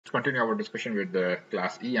Continue our discussion with the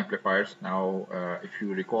Class E amplifiers. Now, if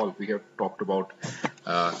you recall, we have talked about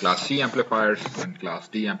Class C amplifiers and Class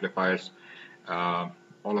D amplifiers. All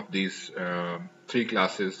of these three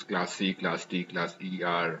classes, Class C, Class D, Class E,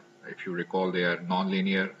 are, if you recall, they are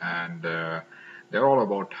nonlinear and they're all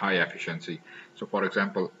about high efficiency. So, for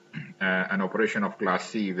example, an operation of Class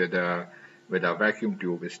C with a vacuum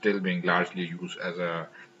tube is still being largely used as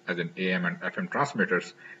in AM and FM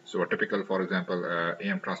transmitters. So a typical, for example,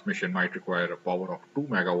 AM transmission might require a power of 2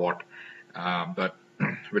 megawatt, but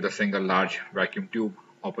with a single large vacuum tube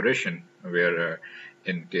operation, where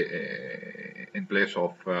in place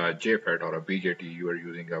of JFET or a BJT, you are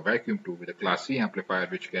using a vacuum tube with a Class C amplifier,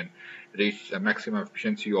 which can reach a maximum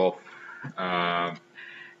efficiency of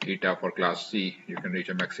eta for Class C. You can reach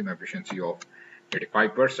a maximum efficiency of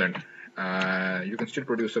 85%. You can still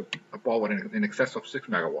produce a power in excess of 6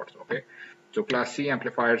 megawatts. Okay, so Class C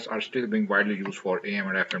amplifiers are still being widely used for AM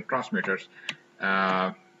and FM transmitters.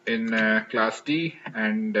 In Class D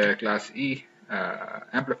and Class E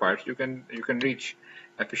amplifiers, you can reach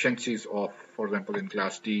efficiencies of, for example, in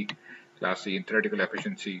Class D, Class C in theoretical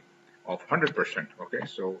efficiency of 100%. Okay,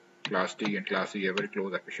 so Class D and Class E have very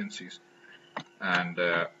close efficiencies, and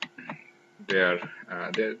their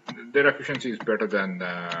efficiency is better than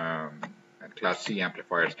Class C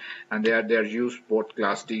amplifiers, and they are used, both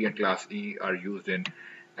Class D and Class E are used in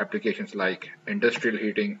applications like industrial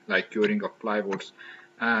heating, like curing of plywoods,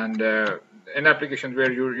 and in applications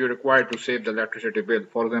where you're required to save the electricity bill,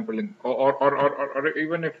 for example, or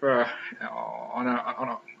even if on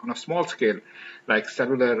a small scale, like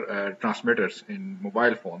cellular transmitters in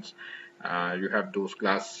mobile phones. You have those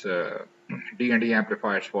Class D and E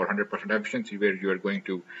amplifiers for 100% efficiency, where you are going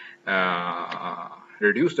to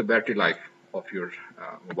reduce the battery life of your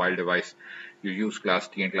mobile device. You use Class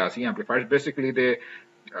D and Class E amplifiers. Basically, they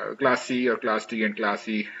Class C or Class D and Class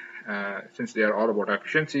E, since they are all about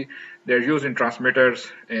efficiency, they're used in transmitters,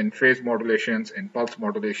 in phase modulations, in pulse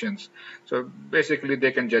modulations. So basically,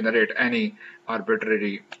 they can generate any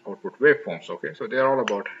arbitrary output waveforms. Okay, so they're all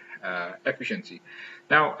about efficiency.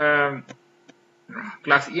 Now,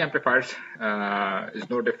 Class E amplifiers is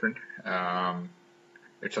no different.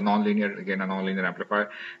 It's a nonlinear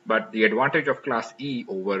amplifier. But the advantage of Class E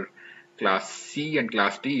over Class C and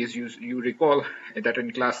Class D is, you recall that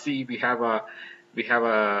in Class C we have a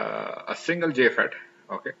single JFET,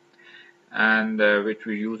 okay, and which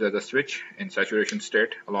we use as a switch in saturation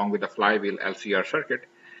state along with the flywheel Lcr circuit.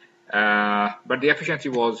 But the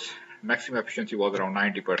maximum efficiency was around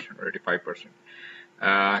 90% or 85%.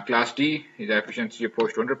 Class D, the efficiency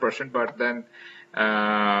approached 100%, but then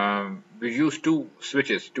we use two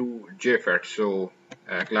switches, two JFETs. So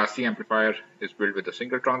Class C amplifier is built with a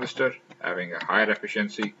single transistor, having a higher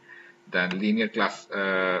efficiency than linear class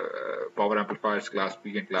power amplifiers, Class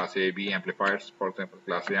B and Class A/B amplifiers, for example,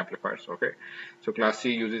 Class A amplifiers. Okay, so Class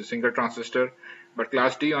C uses a single transistor, but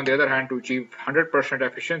Class D, on the other hand, to achieve 100%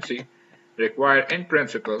 efficiency, in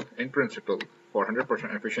principle, for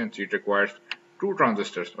 100% efficiency, it requires two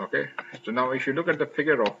transistors. Okay, so now if you look at the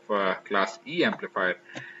figure of Class E amplifier,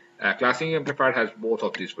 Class E amplifier has both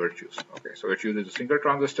of these virtues. Okay, so it uses a single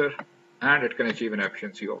transistor and it can achieve an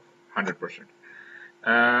efficiency of 100%.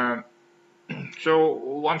 So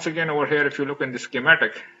once again, over here, if you look in the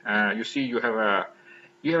schematic, you see you have an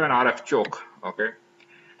RF choke. Okay,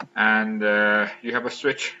 and you have a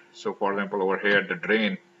switch. So for example, over here, the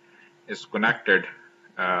drain is connected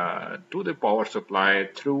to the power supply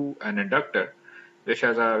through an inductor, which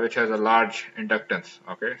has a large inductance.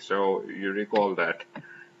 Okay, so you recall that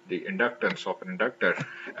the inductance of an inductor,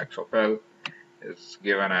 X of L, is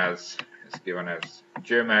given as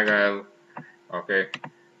J omega L. Okay,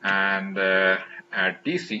 and at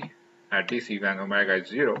DC when omega is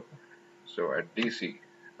 0, so at DC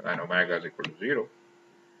when omega is equal to 0,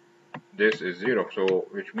 this is 0. So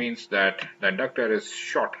which means that the inductor is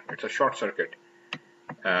short. It's a short circuit.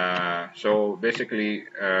 So basically,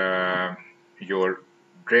 your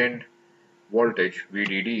drain voltage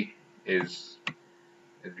VDD is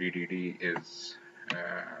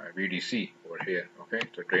VDC over here. Okay,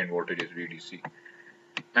 so drain voltage is VDC,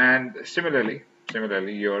 and similarly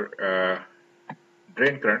your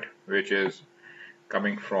drain current, which is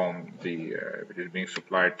coming from which is being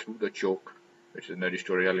supplied through the choke, which is an energy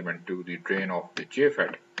storage element, to the drain of the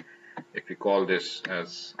JFET. If we call this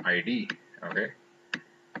as ID, okay,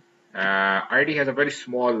 ID has a very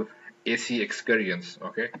small AC excursions.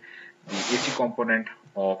 Okay, the AC component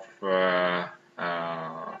of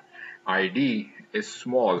ID is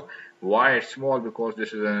small. Why it's small? Because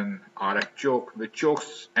this is an RF choke which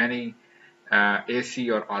chokes any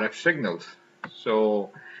AC or RF signals.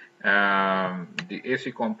 So The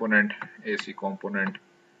AC component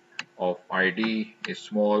of ID is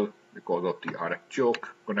small because of the RF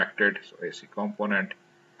choke connected. So AC component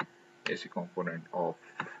of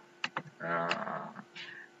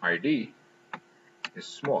ID is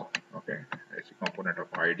small. Okay, AC component of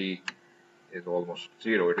ID is almost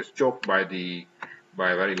zero. It is choked by a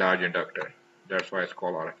very large inductor. That's why it's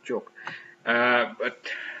called RF choke. But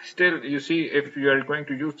still, you see, if you are going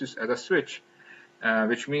to use this as a switch,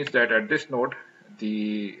 which means that at this node,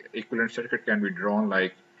 the equivalent circuit can be drawn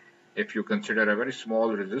like if you consider a very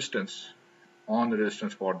small resistance on the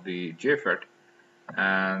resistance for the JFET,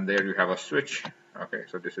 and there you have a switch. Okay,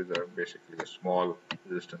 so this is basically a small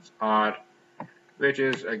resistance R, which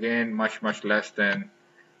is again much less than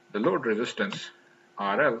the load resistance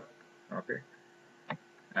RL. Okay,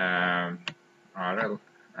 RL,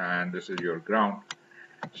 and this is your ground.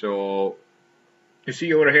 So you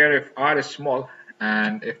see over here, if R is small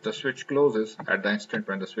and if the switch closes at the instant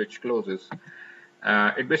when the switch closes,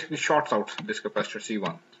 it basically shorts out this capacitor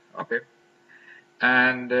C1. Okay,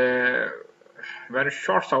 and when it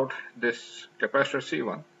shorts out this capacitor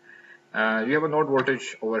C1, you have a node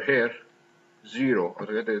voltage over here 0.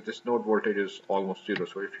 This node voltage is almost 0.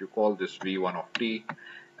 So if you call this V1 of t,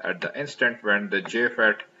 at the instant when the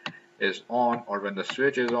JFET is on or when the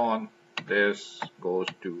switch is on, this goes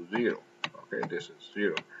to 0. Okay, this is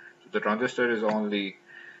 0. So the transistor is only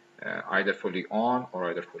either fully on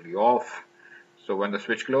or either fully off. So when the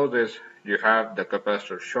switch closes, you have the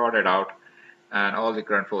capacitor shorted out and all the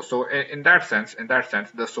current flows. So in that sense,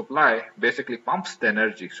 the supply basically pumps the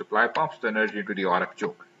energy into the RF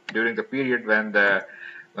choke during the period when the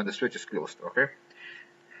switch is closed. Okay.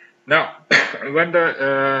 Now, when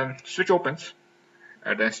the switch opens,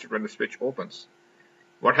 at the instant when the switch opens,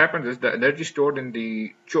 what happens is the energy stored in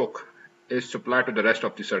the choke is supplied to the rest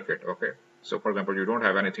of the circuit. Okay. So for example, you don't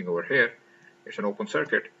have anything over here; it's an open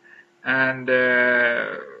circuit, and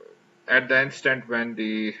at the instant when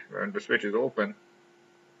the switch is open,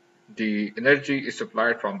 the energy is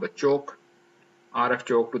supplied from the choke, RF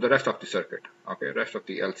choke, to the rest of the circuit. Okay, rest of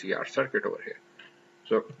the Lcr circuit over here.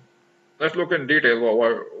 So let's look in detail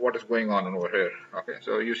what is going on over here. Okay,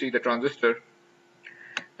 so you see the transistor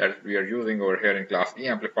that we are using over here in class E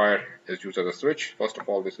amplifier is used as a switch. First of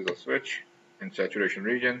all, this is a switch in saturation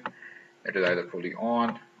region. It is either fully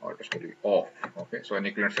on or it is fully off. Okay, so an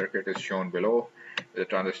equivalent circuit is shown below. The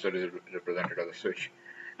transistor is represented as a switch.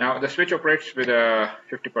 Now the switch operates with a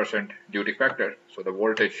 50% duty factor. So the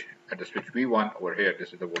voltage at the switch V1 over here,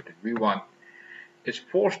 this is the voltage V1, is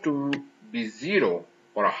forced to be 0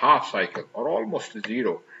 for a half cycle or almost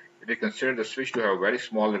 0 if you consider the switch to have a very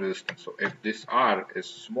small resistance. So if this R is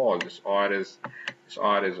small, this R is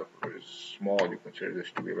small, you consider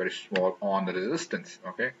this to be very small on the resistance.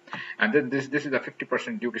 Okay, and then this is a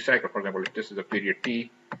 50% duty cycle. For example, if this is a period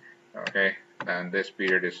T, okay, and this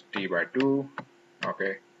period is T by 2,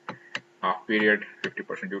 okay, half period,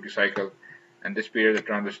 50% duty cycle, and this period the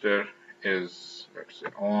transistor is, let's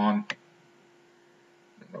say, on.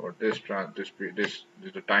 Or this is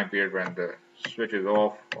the time period when the switch is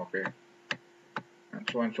off. Okay, and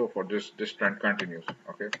so on and so forth. This trend continues.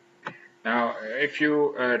 Okay. Now, if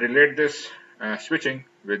you relate this switching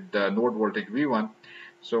with the node voltage V1,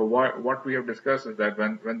 so what we have discussed is that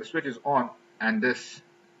when the switch is on and this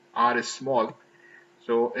R is small,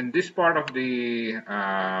 so in this part of the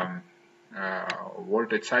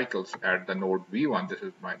voltage cycles at the node V1, this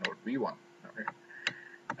is my node V1. Okay.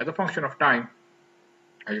 As a function of time,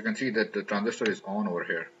 you can see that the transistor is on over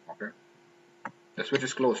here. Okay, the switch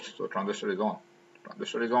is closed, so transistor is on.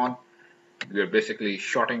 Transistor is on. We are basically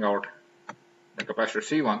shorting out the capacitor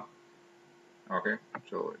C1. Okay,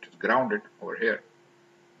 so it is grounded over here.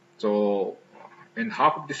 So in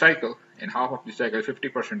half of the cycle,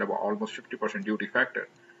 50%, about almost 50% duty factor,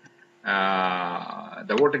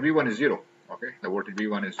 the voltage V1 is 0. Okay, the voltage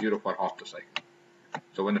V1 is 0 for half the cycle.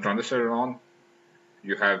 So when the transistor is on,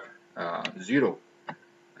 you have 0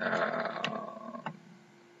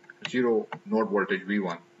 node voltage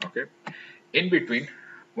V1. Okay, in between,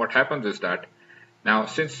 what happens is that now,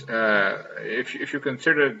 since if you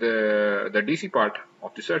consider the DC part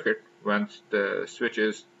of the circuit, once the switch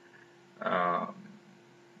is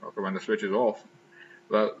when the switch is off,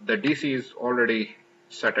 well, the DC is already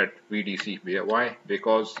set at VDC. Why?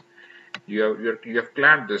 Because you have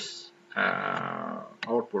clamped this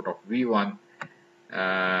output of V1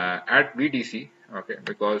 at VDC. Okay,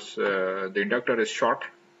 because the inductor is short,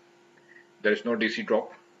 there is no DC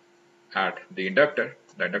drop at the inductor.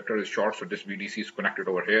 The inductor is short, so this VDC is connected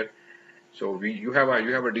over here. So you have a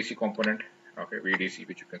DC component, okay, VDC,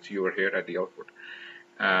 which you can see over here at the output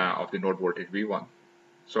of the node voltage V1.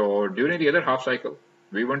 So during the other half cycle,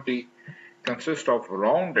 V1T consists of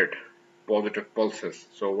rounded positive pulses.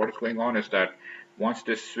 So what is going on is that once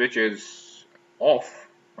this switch is off,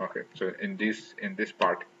 okay, so in this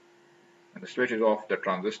part, and the switch is off, the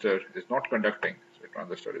transistor is not conducting. So the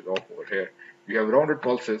transistor is off over here. We have rounded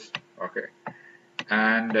pulses, okay,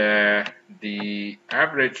 and the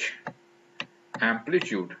average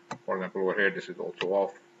amplitude, for example, over here, this is also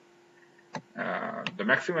off. The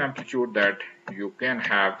maximum amplitude that you can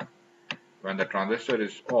have when the transistor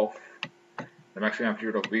is off, the maximum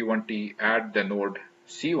amplitude of V1T at the node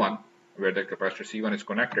C1, where the capacitor C1 is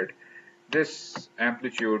connected, this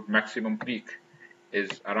amplitude maximum peak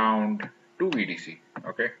is around 2 VDC.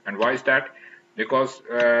 Okay, and why is that? Because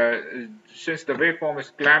since the waveform is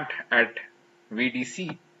clamped at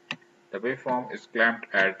VDC,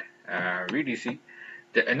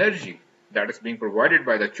 the energy that is being provided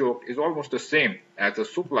by the choke is almost the same as the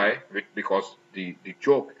supply, because the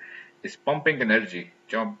choke is pumping energy.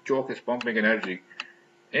 Choke is pumping energy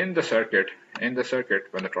in the circuit. When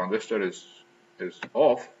the transistor is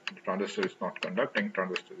off, the transistor is not conducting.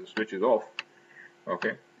 The switch is off.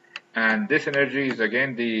 Okay, and this energy is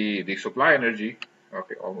again the supply energy.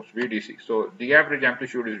 Okay, almost VDC. So the average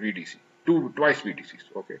amplitude is VDC, twice VDC.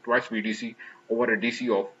 Okay, twice VDC over a DC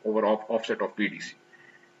offset of VDC.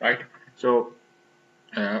 Right. So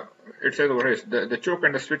it says over here the choke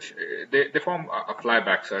and the switch, they form a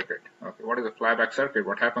flyback circuit. Okay, what is a flyback circuit?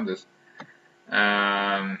 What happens is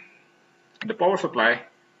the power supply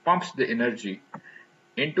pumps the energy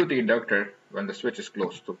into the inductor when the switch is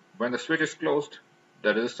closed. So when the switch is closed,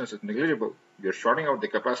 the resistance is negligible. You're shorting out the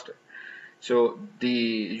capacitor. So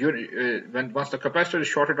once the capacitor is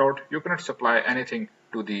shorted out, you cannot supply anything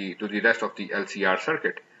to the rest of the LCR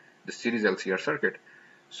circuit, the series LCR circuit.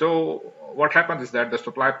 So what happens is that the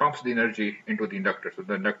supply pumps the energy into the inductor. So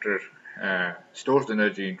the inductor stores the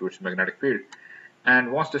energy into its magnetic field.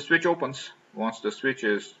 And once the switch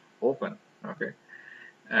is open, okay,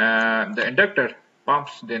 the inductor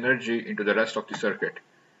pumps the energy into the rest of the circuit.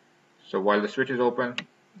 So while the switch is open,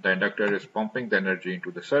 the inductor is pumping the energy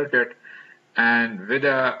into the circuit, and with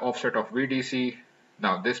an offset of VDC,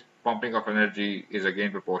 now this pumping of energy is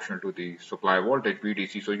again proportional to the supply voltage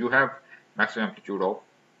VDC. So you have maximum amplitude of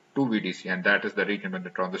 2 VDC, and that is the region when the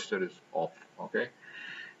transistor is off. Okay,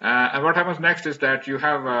 and what happens next is that you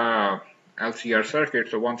have a LCR circuit.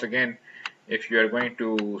 So once again, if you are going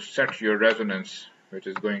to set your resonance, which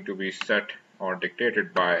is going to be set or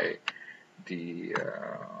dictated by the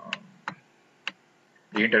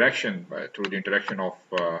interaction through the interaction of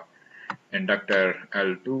inductor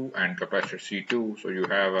L2 and capacitor C2. So you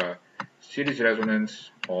have a series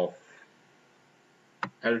resonance of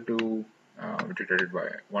L2 dictated by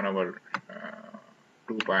 1 over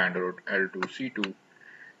 2 pi under root L2 C2.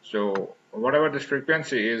 So whatever this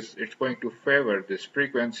frequency is, it's going to favor this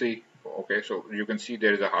frequency. Okay, so you can see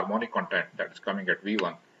there is a harmonic content that is coming at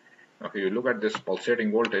V1. Okay, you look at this pulsating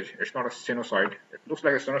voltage, it's not a sinusoid. It looks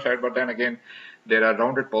like a sinusoid, but then again, there are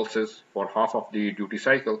rounded pulses for half of the duty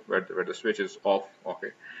cycle where the switch is off. Okay,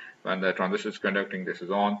 when the transistor is conducting, this is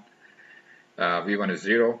on. V1 is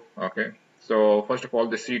 0. Okay, so first of all,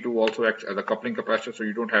 the C2 also acts as a coupling capacitor, so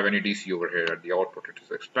you don't have any DC over here at the output. It is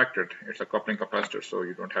expected. It's a coupling capacitor, so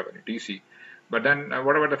you don't have any DC. But then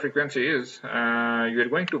whatever the frequency is, you're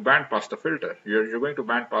going to band pass the filter. You're going to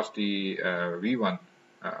band pass the V1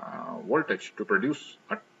 voltage to produce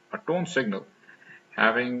a tone signal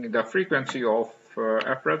having the frequency of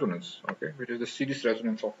F resonance, okay, which is the series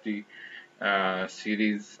resonance of the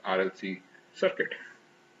series RLC circuit.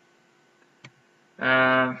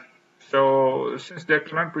 So since there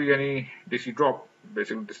cannot be any DC drop,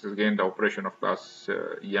 basically this is again the operation of class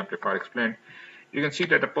E amplifier explained. You can see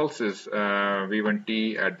that the pulses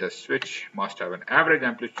V1T at the switch must have an average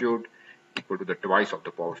amplitude equal to the twice of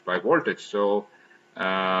the power supply voltage. So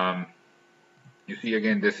you see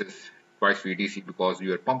again this is twice VDC because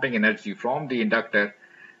you are pumping energy from the inductor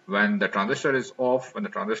when the transistor is off. When the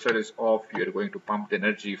transistor is off, you are going to pump the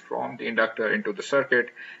energy from the inductor into the circuit,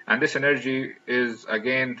 and this energy is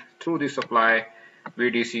again through the supply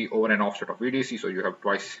VDC over an offset of VDC, so you have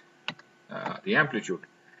twice the amplitude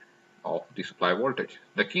of the supply voltage.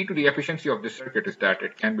 The key to the efficiency of this circuit is that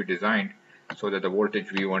it can be designed so that the voltage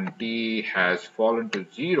V1T has fallen to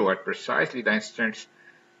 0 at precisely the instance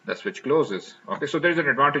the switch closes. Okay, so there is an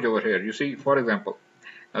advantage over here. You see, for example,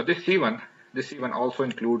 now this C1 also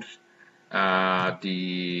includes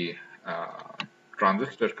the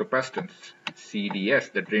transistor capacitance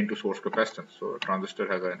CDS, the drain to source capacitance. So a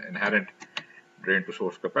transistor has an inherent drain to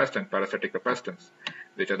source capacitance, parasitic capacitance,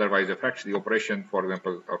 which otherwise affects the operation, for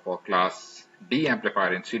example, for class D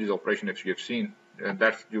amplifier in series operation. If you have seen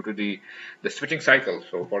That's due to the switching cycle.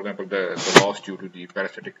 So for example, the loss due to the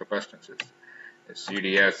parasitic capacitance is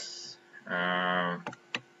CDS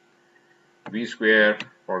V square.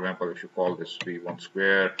 For example, if you call this V1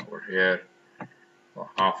 square over here, or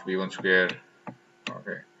half V1 square,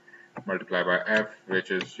 okay, multiplied by F,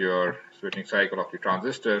 which is your switching cycle of the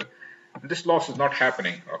transistor. This loss is not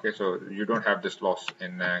happening, okay, so you don't have this loss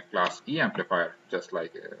in class E amplifier, just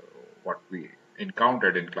like what we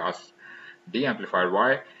encountered in class D amplifier.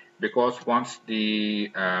 Why? Because once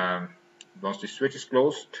the switch is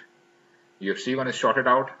closed, your C1 is shorted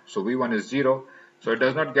out, so V1 is 0, so it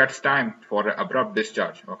does not get time for an abrupt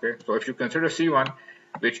discharge, okay. So if you consider C1,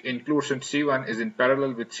 which includes, since C1 is in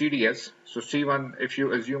parallel with CDS, so C1, if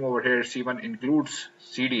you assume over here C1 includes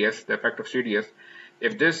CDS, the effect of CDS,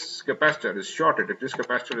 if this capacitor is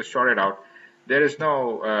shorted out, there is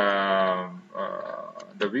no,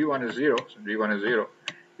 the V1 is 0, so V1 is 0,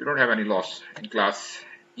 you don't have any loss in class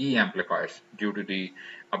E amplifiers due to the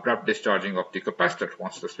abrupt discharging of the capacitor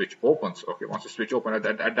once the switch opens. Okay, once the switch opens,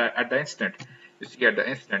 at the instant, you see at the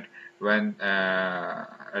instant when,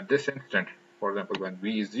 at this instant, for example, when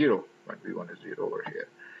V is 0, when V1 is 0 over here.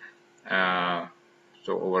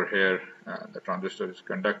 So over here, the transistor is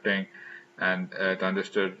conducting, and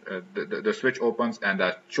the switch opens and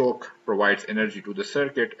the choke provides energy to the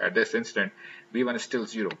circuit. At this instant, V1 is still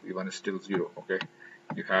 0. V1 is still 0. Okay,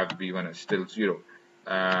 you have V1 is still 0.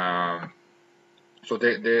 So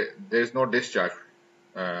there is no discharge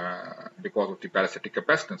because of the parasitic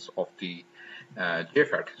capacitance of the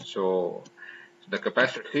JFET. So the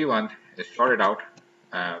capacitor C1 is shorted out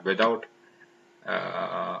without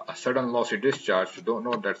a sudden lossy discharge. So don't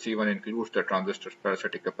know that C1 includes the transistor's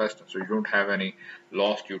parasitic capacitance, so you don't have any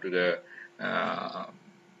loss due to the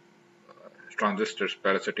transistor's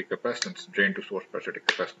parasitic capacitance, drain to source parasitic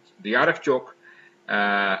capacitance. The RF choke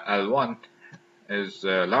L1 is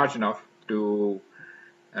large enough to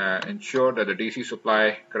ensure that the DC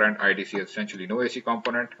supply current IDC has essentially no AC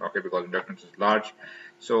component, okay, because inductance is large.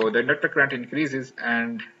 So the inductor current increases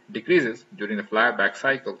and decreases during the flyback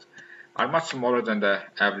cycles are much smaller than the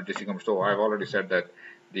average DC component. So I've already said that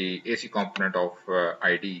the AC component of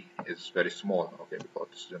ID is very small, okay, because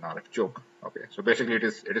this is an RF choke, okay. So basically it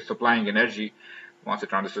is supplying energy once the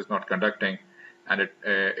transistor is not conducting, and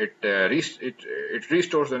it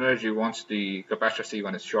restores energy once the capacitor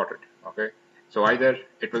C1 is shorted, okay. So either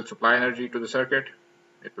it will supply energy to the circuit,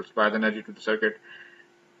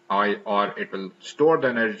 or it will store the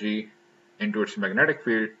energy into its magnetic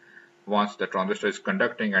field once the transistor is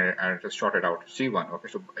conducting and it is shorted out C1. Okay,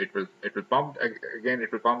 so it will pump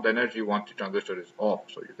the energy once the transistor is off.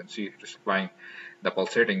 So you can see it is supplying the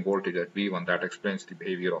pulsating voltage at V1. That explains the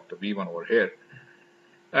behavior of the V1 over here.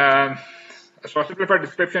 A simplified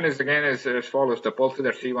description is again as follows: the pulses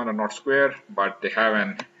at C1 are not square, but they have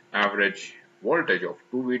an average voltage of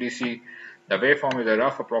 2 VDC. The waveform is a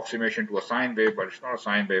rough approximation to a sine wave, but it's not a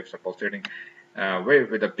sine wave, it's a pulsating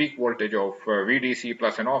wave with a peak voltage of VDC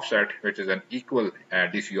plus an offset, which is an equal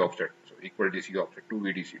DC offset. So equal DC offset, 2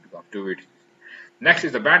 VDC becomes 2 VDC. Next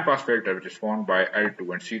is the band pass filter, which is formed by L2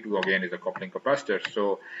 and C2. Again is a coupling capacitor.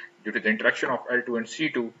 So due to the interaction of L2 and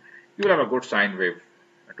C2, you will have a good sine wave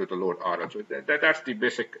to the load RL. So that's the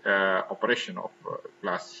basic operation of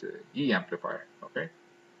class E amplifier. Okay.